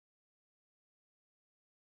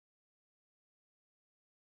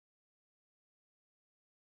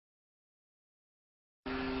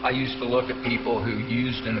I used to look at people who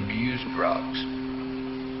used and abused drugs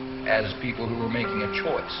as people who were making a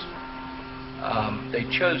choice. They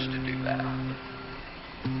chose to do that.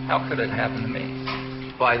 How could it happen to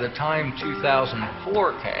me? By the time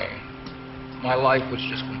 2004 came, my life was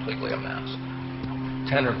just completely a mess.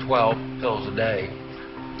 10 or 12 pills a day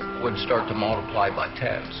would start to multiply by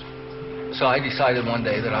tens. So I decided one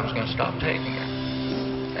day that I was going to stop taking it.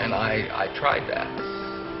 And I tried that.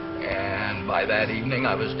 And by that evening,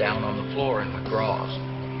 I was down on the floor in withdrawals.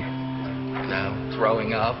 You know,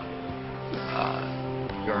 throwing up,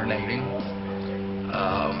 urinating,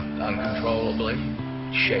 uncontrollably,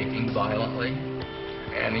 shaking violently.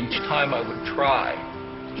 And each time I would try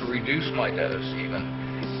to reduce my dose even,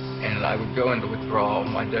 and I would go into withdrawal,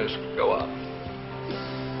 my dose would go up.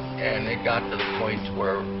 And it got to the point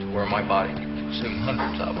where my body could consume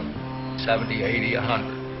hundreds of them, 70, 80,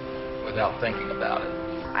 100, without thinking about it.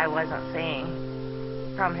 I wasn't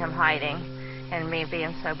seeing from him hiding and me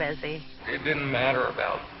being so busy. It didn't matter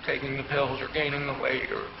about taking the pills or gaining the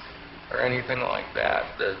weight or anything like that.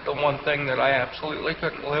 The one thing that I absolutely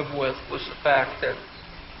couldn't live with was the fact that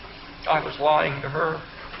I was lying to her.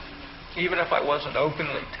 Even if I wasn't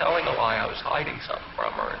openly telling a lie, I was hiding something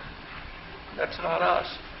from her. That's not us.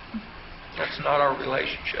 That's not our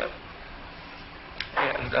relationship.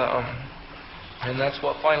 And that's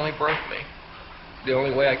what finally broke me. The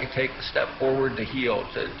only way I could take the step forward to heal,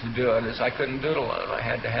 to do it, is I couldn't do it alone. I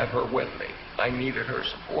had to have her with me. I needed her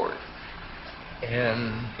support.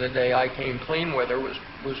 And the day I came clean with her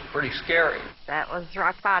was pretty scary. That was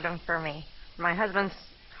rock bottom for me. My husband's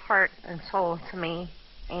heart and soul to me.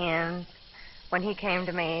 And when he came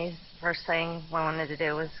to me, first thing I wanted to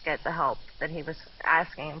do was get the help that he was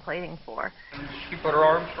asking and pleading for. And she put her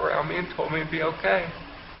arms around me and told me it'd be okay.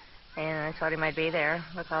 And I told him I'd be there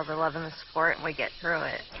with all the love and the support, and we'd get through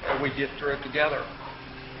it. And we'd get through it together.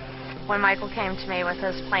 When Michael came to me with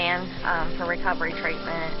his plan for recovery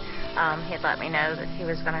treatment, he had let me know that he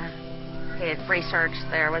had researched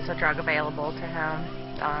there was a drug available to him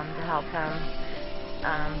to help him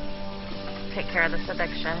take care of this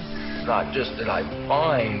addiction. Not just did I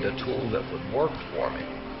find a tool that would work for me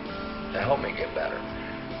to help me get better,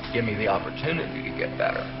 give me the opportunity to get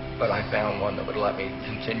better, but I found one that would let me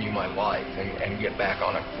continue my life and get back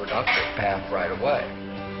on a productive path right away.